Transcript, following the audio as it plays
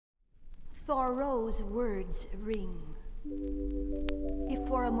Thoreau's words ring. If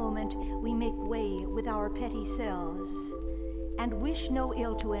for a moment we make way with our petty selves, and wish no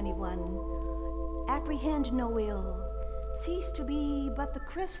ill to anyone, apprehend no ill, cease to be but the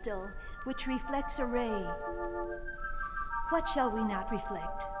crystal which reflects a ray. What shall we not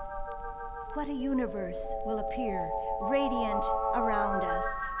reflect? What a universe will appear radiant around us.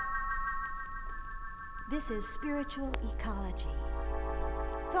 This is spiritual ecology.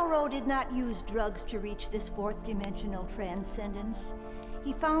 Thoreau did not use drugs to reach this fourth-dimensional transcendence.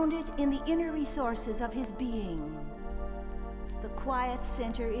 He found it in the inner resources of his being. The quiet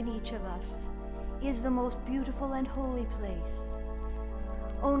center in each of us is the most beautiful and holy place.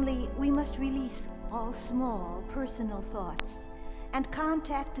 Only we must release all small, personal thoughts and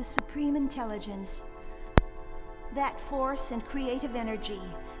contact the supreme intelligence, that force and creative energy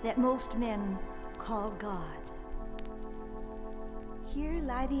that most men call God. Here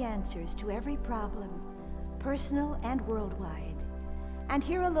lie the answers to every problem, personal and worldwide. And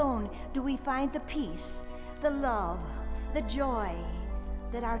here alone do we find the peace, the love, the joy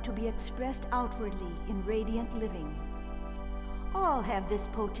that are to be expressed outwardly in radiant living. All have this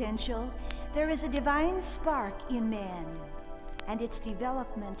potential. There is a divine spark in man, and its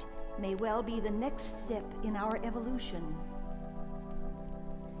development may well be the next step in our evolution.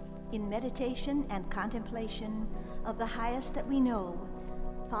 In meditation and contemplation of the highest that we know,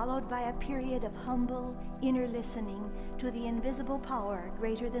 followed by a period of humble inner listening to the invisible power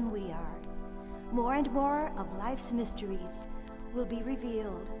greater than we are, more and more of life's mysteries will be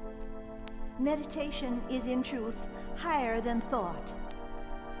revealed. Meditation is in truth higher than thought.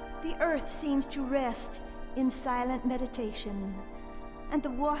 The earth seems to rest in silent meditation, and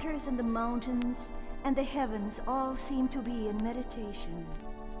the waters and the mountains and the heavens all seem to be in meditation.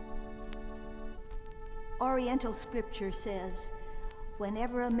 Oriental scripture says,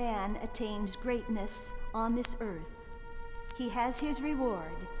 whenever a man attains greatness on this earth, he has his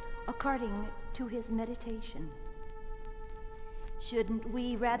reward according to his meditation. Shouldn't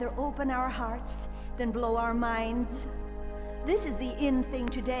we rather open our hearts than blow our minds? This is the in thing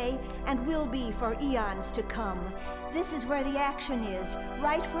today and will be for eons to come. This is where the action is,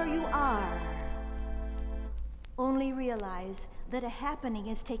 right where you are. Only realize that a happening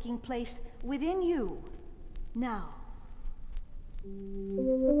is taking place within you now.